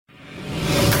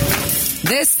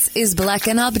This is Black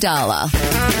and Abdallah,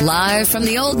 live from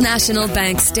the Old National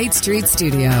Bank State Street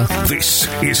studio. This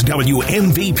is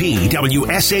WMVP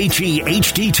WSHE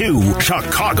HD2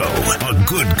 Chicago, a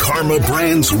Good Karma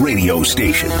Brands radio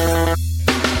station.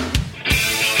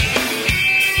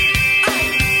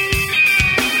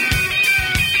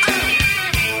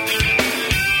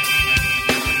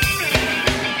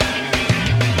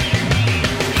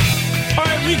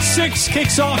 Week 6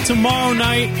 kicks off tomorrow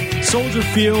night. Soldier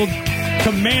Field,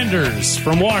 Commanders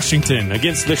from Washington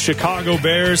against the Chicago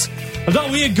Bears. I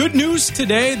thought we had good news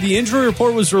today. The injury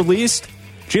report was released.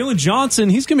 Jalen Johnson,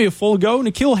 he's going to be a full go.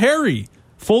 N'Keal Harry,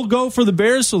 full go for the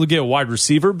Bears. So they'll get a wide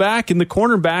receiver back. And the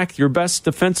cornerback, your best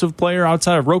defensive player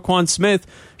outside of Roquan Smith,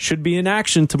 should be in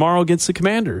action tomorrow against the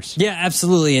Commanders. Yeah,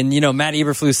 absolutely. And, Matt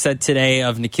Eberflus said today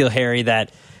of N'Keal Harry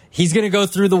that he's going to go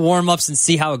through the warm-ups and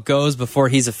see how it goes before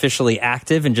he's officially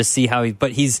active and just see how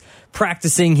but he's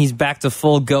practicing. He's back to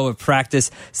full go at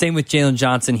practice. Same with Jalen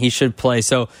Johnson. He should play.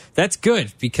 So that's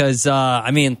good because,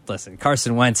 listen,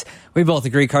 Carson Wentz, we both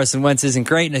agree Carson Wentz isn't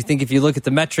great. And I think if you look at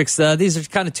the metrics, these are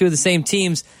kind of two of the same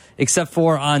teams except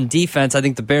for on defense. I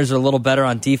think the Bears are a little better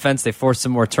on defense. They force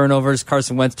some more turnovers.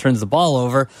 Carson Wentz turns the ball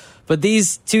over. But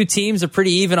these two teams are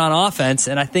pretty even on offense.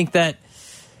 And I think that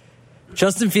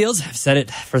Justin Fields, I've said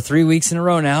it for 3 weeks in a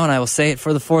row now, and I will say it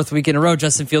for the 4th week in a row,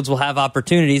 Justin Fields will have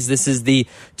opportunities. This is the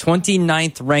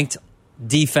 29th ranked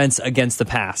defense against the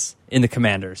pass in the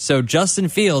Commanders. So Justin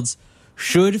Fields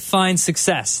should find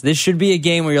success. This should be a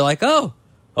game where you're like, oh,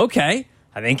 okay,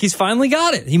 I think he's finally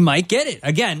got it. He might get it.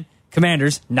 Again,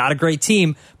 Commanders, not a great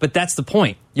team, but that's the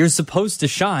point. You're supposed to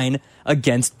shine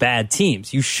against bad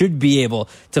teams. You should be able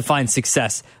to find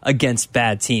success against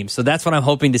bad teams. So that's what I'm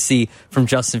hoping to see from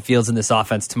Justin Fields in this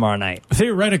offense tomorrow night.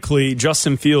 Theoretically,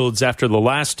 Justin Fields, after the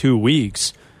last 2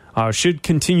 weeks, should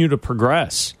continue to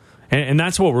progress. And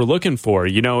that's what we're looking for.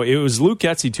 It was Luke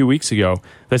Getsy 2 weeks ago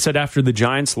that said after the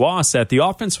Giants lost that the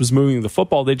offense was moving the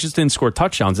football. They just didn't score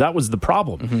touchdowns. That was the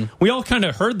problem. Mm-hmm. We all kind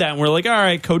of heard that and we're like, all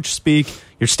right, coach speak.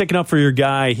 You're sticking up for your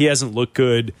guy. He hasn't looked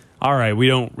good. All right, we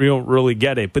don't really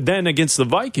get it. But then against the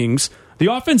Vikings,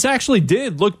 the offense actually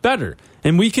did look better.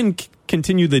 And we can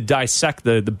continue to dissect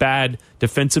the bad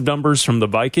defensive numbers from the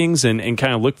Vikings and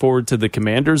kind of look forward to the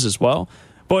Commanders as well.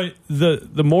 But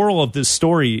the moral of this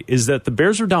story is that the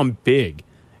Bears were down big.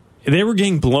 They were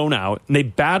getting blown out, and they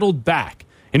battled back.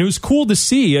 And it was cool to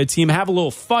see a team have a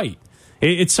little fight.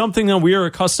 It's something that we are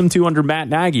accustomed to under Matt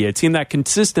Nagy, a team that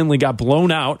consistently got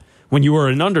blown out when you were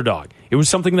an underdog. It was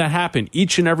something that happened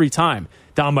each and every time.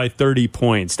 Down by 30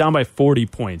 points, down by 40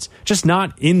 points, just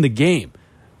not in the game.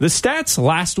 The stats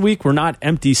last week were not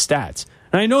empty stats.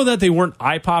 And I know that they weren't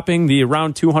eye-popping, the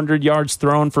around 200 yards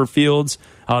thrown for Fields,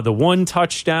 the one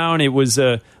touchdown, it was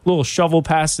a little shovel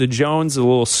pass to Jones, a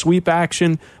little sweep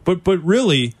action. But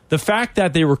really, the fact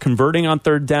that they were converting on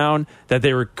 3rd down, that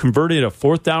they were converted a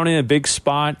 4th down in a big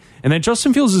spot, and that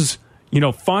Justin Fields is,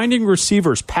 finding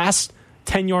receivers past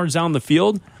 10 yards down the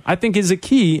field, I think is a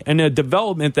key and a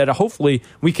development that hopefully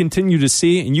we continue to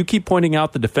see. And you keep pointing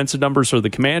out the defensive numbers for the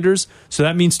Commanders. So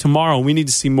that means tomorrow we need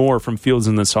to see more from Fields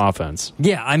in this offense.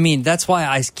 Yeah, that's why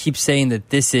I keep saying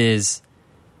that this is,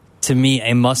 to me,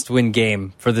 a must-win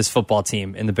game for this football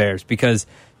team in the Bears because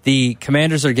the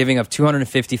Commanders are giving up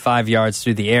 255 yards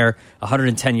through the air,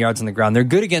 110 yards on the ground. They're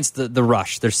good against the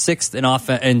rush. They're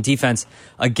 6th in defense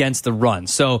against the run.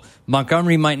 So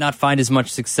Montgomery might not find as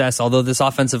much success, although this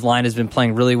offensive line has been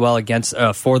playing really well against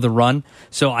for the run.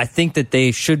 So I think that they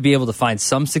should be able to find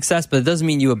some success, but it doesn't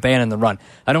mean you abandon the run.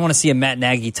 I don't want to see a Matt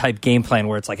Nagy type game plan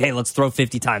where it's like, hey, let's throw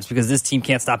 50 times because this team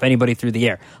can't stop anybody through the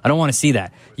air. I don't want to see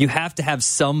that. You have to have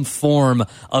some form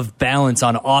of balance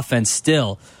on offense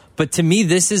still. But to me,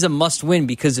 this is a must-win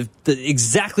because of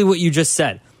exactly what you just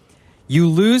said. You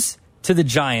lose to the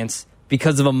Giants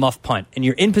because of a muff punt, and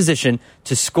you're in position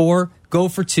to score, go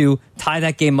for 2, tie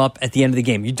that game up at the end of the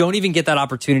game. You don't even get that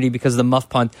opportunity because of the muff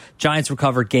punt. Giants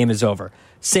recover, game is over.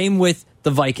 Same with the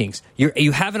Vikings.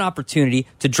 You have an opportunity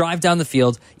to drive down the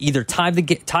field, either tie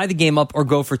the game up or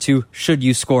go for 2 should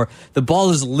you score. The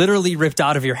ball is literally ripped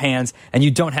out of your hands, and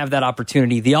you don't have that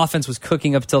opportunity. The offense was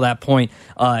cooking up till that point,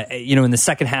 in the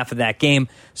second half of that game.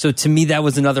 So to me, that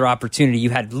was another opportunity you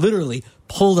had literally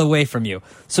pulled away from you.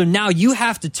 So now you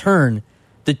have to turn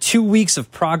the 2 weeks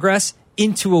of progress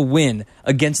into a win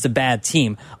against a bad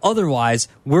team. Otherwise,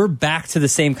 we're back to the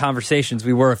same conversations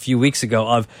we were a few weeks ago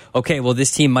of, okay, well,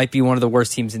 this team might be one of the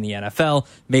worst teams in the NFL.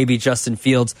 Maybe Justin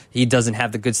Fields, he doesn't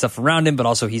have the good stuff around him, but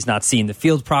also he's not seeing the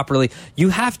field properly. You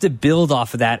have to build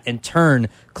off of that and turn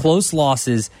close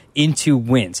losses into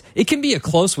wins. It can be a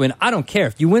close win. I don't care.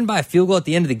 If you win by a field goal at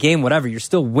the end of the game, whatever, you're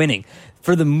still winning.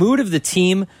 For the mood of the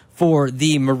team, for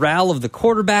the morale of the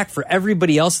quarterback, for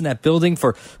everybody else in that building,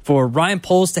 for Ryan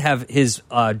Poles to have his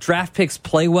draft picks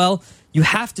play well. You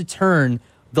have to turn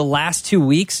the last 2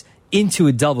 weeks into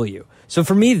a W. So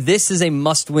for me, this is a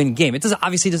must-win game. It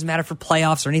obviously doesn't matter for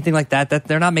playoffs or anything like that.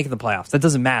 They're not making the playoffs. That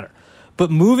doesn't matter. But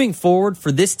moving forward,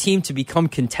 for this team to become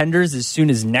contenders as soon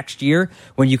as next year,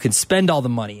 when you can spend all the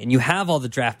money and you have all the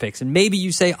draft picks, and maybe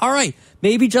you say, all right,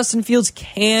 maybe Justin Fields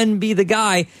can be the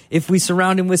guy if we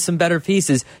surround him with some better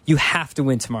pieces, you have to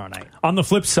win tomorrow night. On the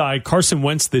flip side, Carson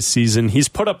Wentz this season, he's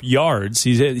put up yards.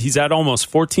 He's at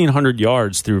almost 1,400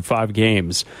 yards through 5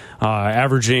 games,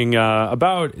 averaging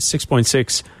about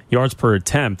 6.6 yards per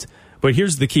attempt. But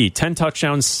here's the key: 10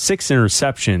 touchdowns, 6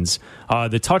 interceptions.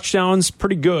 The touchdowns,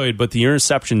 pretty good, but the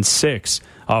interception, 6.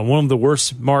 One of the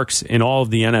worst marks in all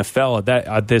of the NFL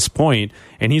at this point.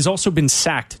 And he's also been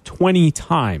sacked 20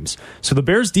 times. So the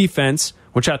Bears defense,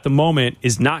 which at the moment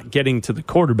is not getting to the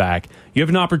quarterback, you have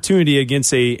an opportunity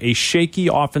against a shaky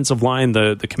offensive line,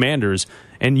 the Commanders,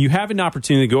 and you have an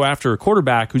opportunity to go after a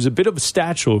quarterback who's a bit of a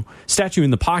statue in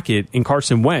the pocket in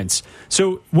Carson Wentz.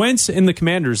 So Wentz and the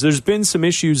Commanders, there's been some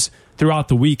issues throughout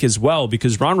the week as well,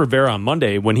 because Ron Rivera on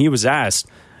Monday, when he was asked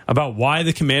about why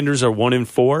the Commanders are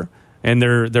 1-4 and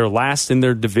they're last in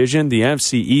their division, the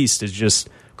NFC East is just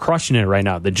crushing it right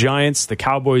now. The Giants, the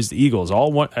Cowboys, the Eagles,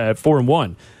 all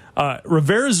 4-1.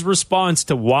 Rivera's response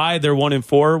to why they're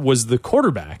 1-4 was the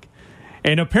quarterback.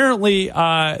 And apparently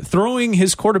throwing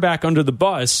his quarterback under the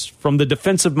bus from the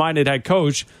defensive-minded head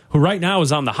coach, who right now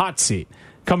is on the hot seat,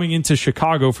 coming into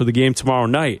Chicago for the game tomorrow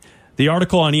night. The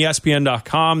article on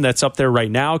ESPN.com that's up there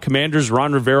right now, Commanders'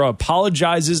 Ron Rivera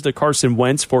apologizes to Carson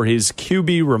Wentz for his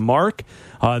QB remark.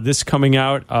 This coming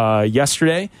out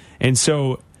yesterday. And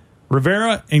so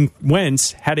Rivera and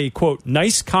Wentz had a, quote,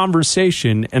 nice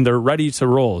conversation, and they're ready to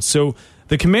roll. So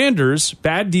the Commanders,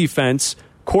 bad defense,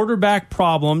 quarterback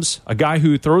problems, a guy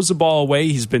who throws the ball away,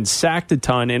 he's been sacked a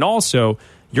ton, and also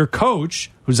your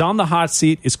coach, who's on the hot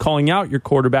seat, is calling out your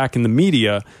quarterback in the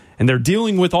media, and they're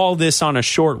dealing with all this on a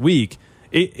short week.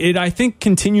 It I think,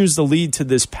 continues to lead to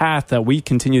this path that we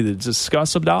continue to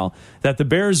discuss, Abdal, that the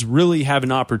Bears really have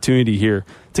an opportunity here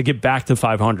to get back to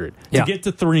 500, to get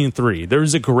to 3-3.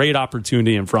 There's a great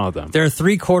opportunity in front of them. There are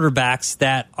 3 quarterbacks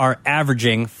that are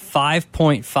averaging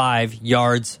 5.5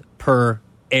 yards per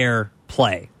air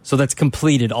play. So that's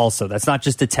completed also. That's not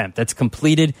just attempt. That's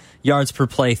completed yards per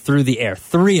play through the air.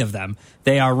 3 of them.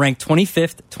 They are ranked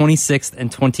 25th, 26th,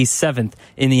 and 27th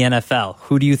in the NFL.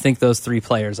 Who do you think those 3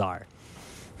 players are?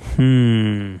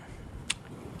 Give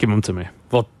them to me.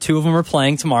 Well, 2 of them are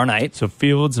playing tomorrow night. So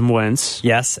Fields and Wentz.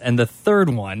 Yes, and the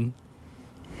third one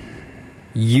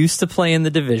used to play in the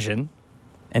division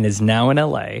and is now in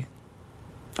L.A.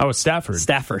 Oh, it's Stafford.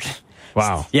 Stafford.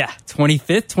 Wow. Yeah,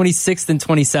 25th, 26th, and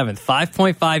 27th.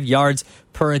 5.5 yards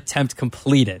per attempt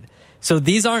completed. So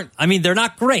these aren't, I mean, they're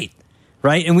not great,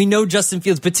 right? And we know Justin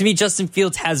Fields, but to me, Justin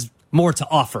Fields has more to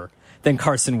offer than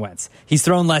Carson Wentz. He's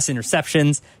thrown less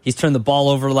interceptions. He's turned the ball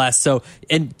over less. So,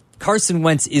 and Carson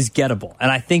Wentz is gettable.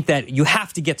 And I think that you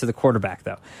have to get to the quarterback,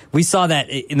 though. We saw that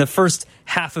in the first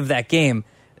half of that game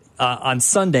on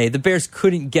Sunday. The Bears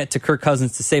couldn't get to Kirk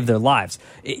Cousins to save their lives.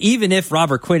 Even if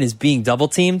Robert Quinn is being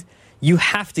double-teamed, you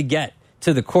have to get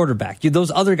to the quarterback.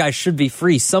 Those other guys should be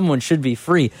free. Someone should be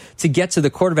free to get to the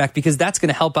quarterback, because that's going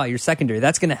to help out your secondary.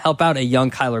 That's going to help out a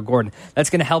young Kyler Gordon. That's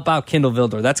going to help out Kindle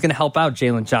Vildor. That's going to help out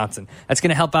Jalen Johnson. That's going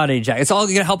to help out A.J. It's all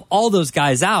going to help all those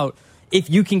guys out if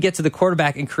you can get to the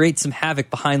quarterback and create some havoc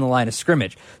behind the line of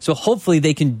scrimmage. So hopefully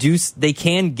they can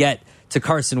get to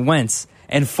Carson Wentz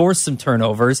and force some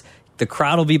turnovers. The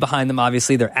crowd will be behind them,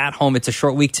 obviously. They're at home. It's a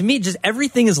short week. To me, just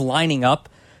everything is lining up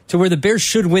to where the Bears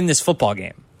should win this football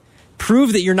game.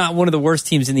 Prove that you're not one of the worst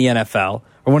teams in the NFL,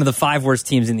 or one of the 5 worst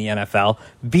teams in the NFL.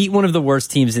 Beat one of the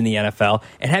worst teams in the NFL,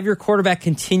 and have your quarterback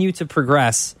continue to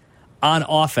progress on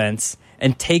offense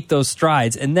and take those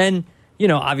strides. And then,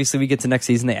 obviously we get to next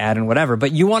season, they add and whatever.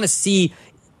 But you want to see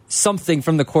something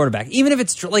from the quarterback. Even if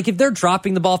it's like if they're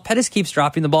dropping the ball, if Pettis keeps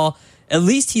dropping the ball, at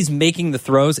least he's making the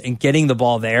throws and getting the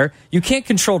ball there. You can't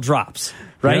control drops,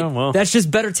 right? Yeah, well. That's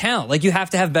just better talent. Like, you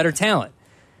have to have better talent.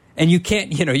 And you can't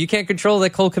control that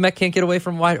Cole Kmet can't get away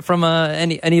from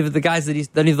any of the guys any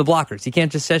of the blockers. He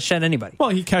can't just shed anybody. Well,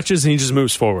 he catches and he just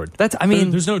moves forward.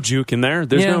 There's no juke in there.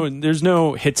 There's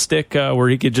no hit stick where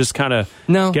he could just kind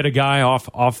of get a guy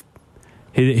off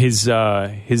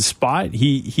his spot.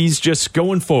 He's just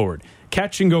going forward,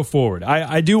 catch and go forward.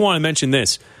 I do want to mention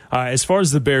this. As far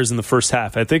as the Bears in the first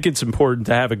half, I think it's important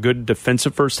to have a good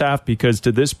defensive first half, because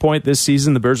to this point this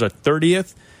season, the Bears are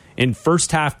 30th in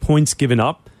first half points given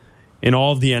up in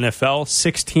all of the NFL,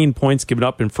 16 points given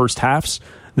up in first halves.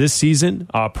 this season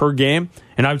per game.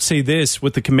 And I would say this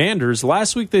with the Commanders.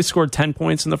 Last week they scored 10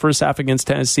 points in the first half against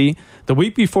Tennessee. The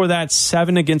week before that,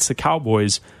 7 against the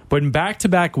Cowboys. But in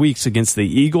back-to-back weeks against the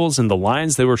Eagles and the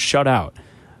Lions, they were shut out.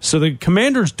 So the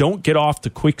Commanders don't get off to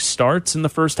quick starts in the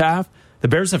first half. The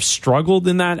Bears have struggled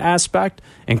in that aspect,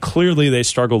 and clearly they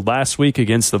struggled last week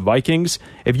against the Vikings.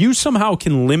 If you somehow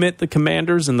can limit the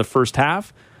Commanders in the first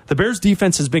half, the Bears'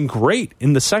 defense has been great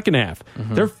in the second half.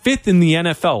 Mm-hmm. They're 5th in the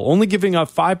NFL, only giving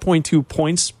up 5.2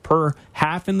 points per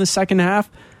half in the second half,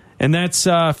 and that's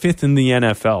 5th in the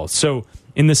NFL. So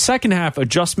in the second half,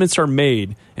 adjustments are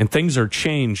made, and things are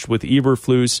changed with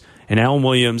Eberflus and Alan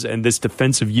Williams and this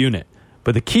defensive unit.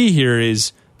 But the key here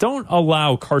is don't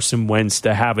allow Carson Wentz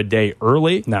to have a day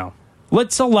early. No.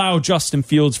 Let's allow Justin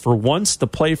Fields for once to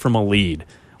play from a lead.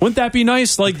 Wouldn't that be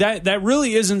nice? Like that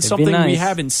really isn't something we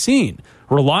haven't seen.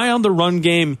 Rely on the run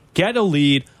game, get a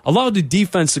lead, allow the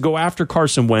defense to go after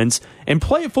Carson Wentz, and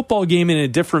play a football game in a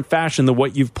different fashion than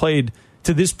what you've played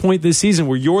to this point this season,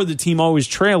 where you're the team always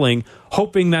trailing,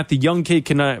 hoping that the young kid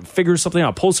can figure something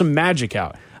out, pull some magic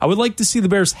out. I would like to see the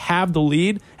Bears have the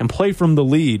lead and play from the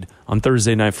lead on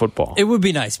Thursday Night Football. It would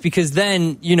be nice because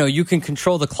then, you can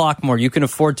control the clock more. You can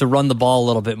afford to run the ball a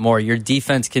little bit more. Your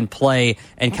defense can play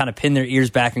and kind of pin their ears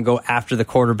back and go after the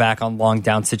quarterback on long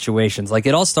down situations. Like,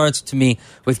 it all starts to me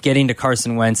with getting to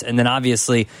Carson Wentz and then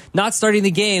obviously not starting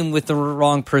the game with the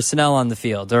wrong personnel on the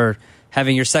field, or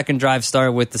having your second drive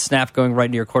start with the snap going right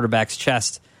into your quarterback's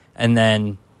chest, and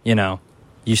then,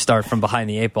 you start from behind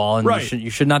the 8 ball, and right.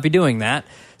 you should not be doing that.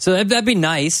 So that'd be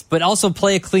nice, but also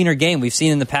play a cleaner game. We've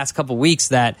seen in the past couple weeks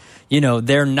that,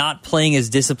 they're not playing as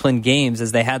disciplined games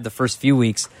as they had the first few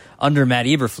weeks under Matt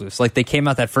Eberflus. Like, they came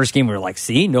out that first game, we were like,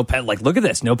 see, look at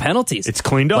this, no penalties. It's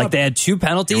cleaned up. Like, they had 2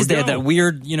 penalties. They had that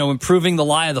weird, improving the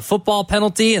lie of the football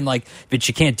penalty, and but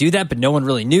you can't do that, but no one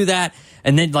really knew that.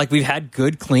 And then, we've had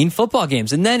good, clean football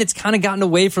games. And then it's kind of gotten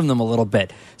away from them a little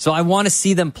bit. So I want to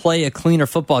see them play a cleaner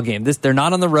football game. They're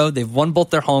not on the road. They've won both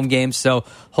their home games. So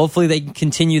hopefully they can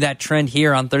continue that trend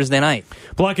here on Thursday night.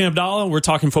 Black and Abdallah, we're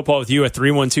talking football with you at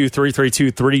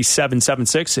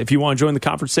 312-332-3776. If you want to join the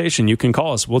conversation, you can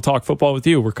call us. We'll talk football with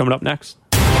you. We're coming up next.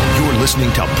 You're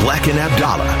listening to Black and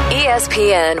Abdallah.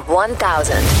 ESPN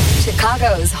 1000,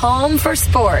 Chicago's home for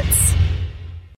sports.